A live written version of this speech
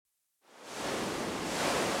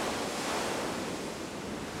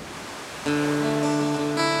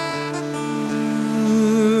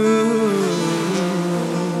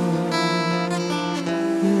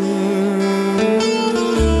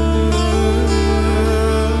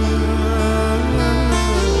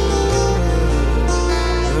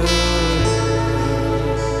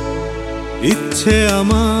ইচ্ছে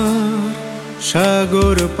আমার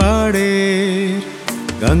সাগর পাড়ের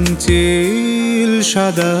গাংচিল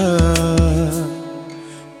সাদা,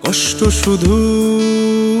 কষ্ট শুধু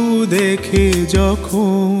দেখে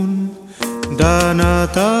যখন ডানা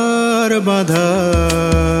তার বাঁধা।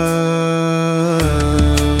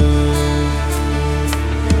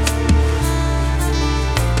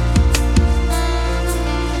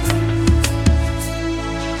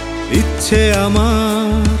 ইচ্ছে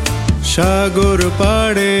আমার সাগর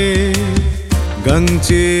পাড়ে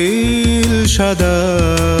গাংচিল সাদা,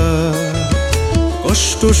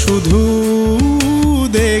 কষ্ট শুধু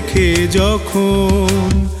দেখে যখন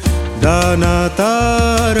ডানা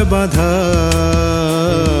তার বাঁধা।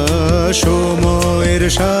 সময়ের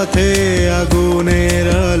সাথে আগুনের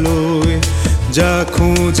আলোয় যা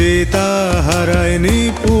খুঁজে তা হারায়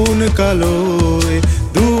নিপুণ কালোয়।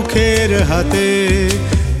 দুঃখের হাতে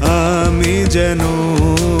আমি যেন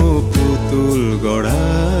পুতুল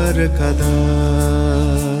গড়ার কাদা।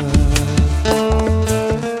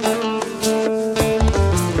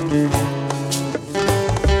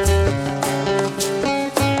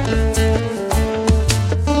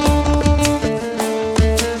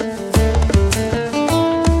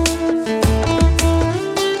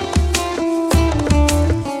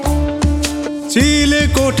 চিলে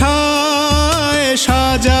কোঠায়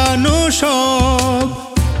সাজানো সব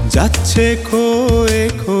যাচ্ছে খোয়ে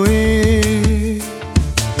খোয়ে,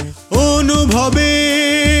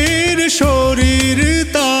 অনুভবের শরীর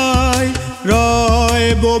তাই রয়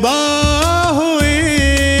বোবা হয়ে।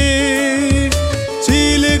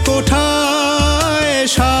 চিলে কোঠায়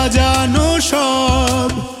সাজানো সব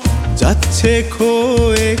যাচ্ছে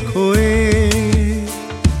খোয়ে খোয়ে,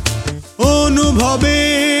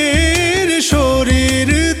 অনুভবের শরীর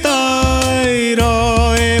তাই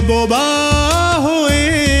রয় বোবা হয়ে।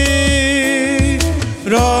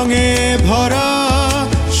 রঙে ভরা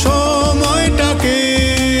সময়টাকে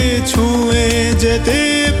ছুঁয়ে যেতে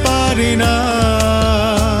পারি না।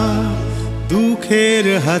 দুঃখের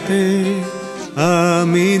হাতে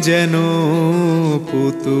আমি যেন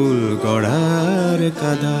পুতুল গড়ার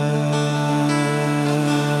কাদা।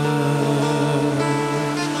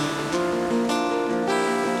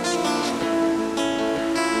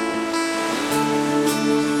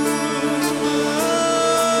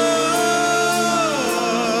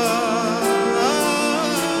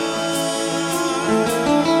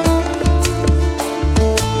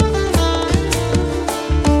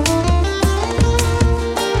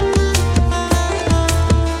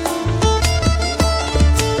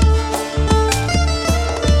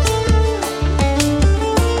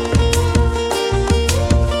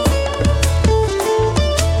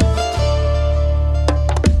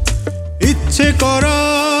 ইচ্ছে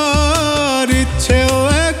করার ইচ্ছেও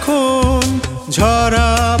এখন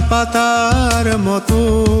ঝরা পাতার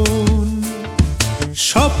মতন।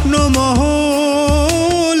 স্বপ্নমহল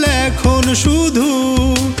এখন শুধু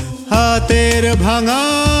হাতের ভাঙা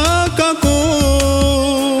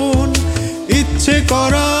কাঁকন। ইচ্ছে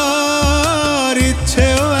করার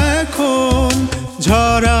ইচ্ছেও এখন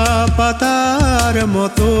ঝরা পাতার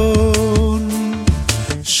মতন।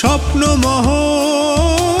 স্বপ্নমহল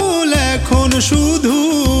এখন শুধু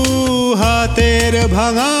হাতের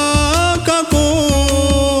ভাঙা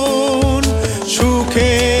কাঁকন।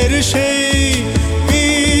 সুখের সেই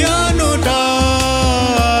পিয়ানোটা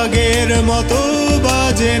আগের মতো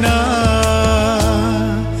বাজে না।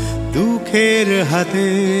 দুঃখের হাতে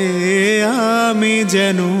আমি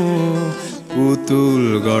যেন পুতুল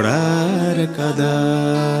গড়ার কাদা।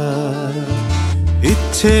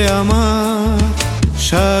 ইচ্ছে আমার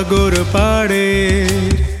সাগর পাড়ে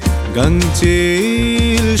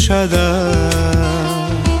গাংচিল সাদা,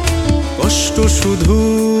 কষ্ট শুধু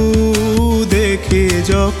দেখে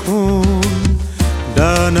যখন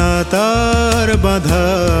ডানা তার বাঁধা।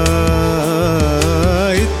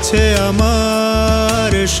 ইচ্ছে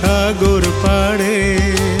আমার সাগর পাড়ে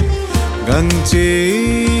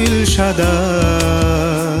গাংচিল সাদা,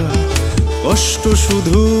 কষ্ট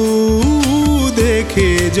শুধু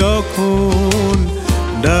দেখে যখন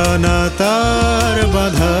ডানা তার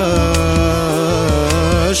বাঁধা।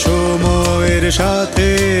 সময়ের সাথে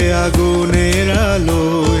আগুনের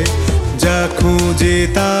আলোয় যা খুঁজে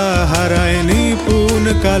তা হারায় নিপুণ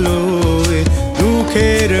কালোয়।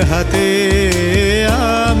 দুঃখের হাতে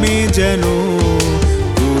আমি যেন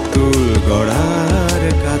পুতুল গড়ার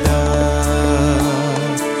কাদা,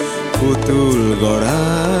 পুতুল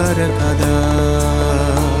গড়ার কাদা,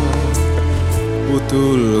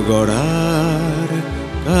 পুতুল গড়ার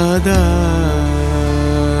কাদা।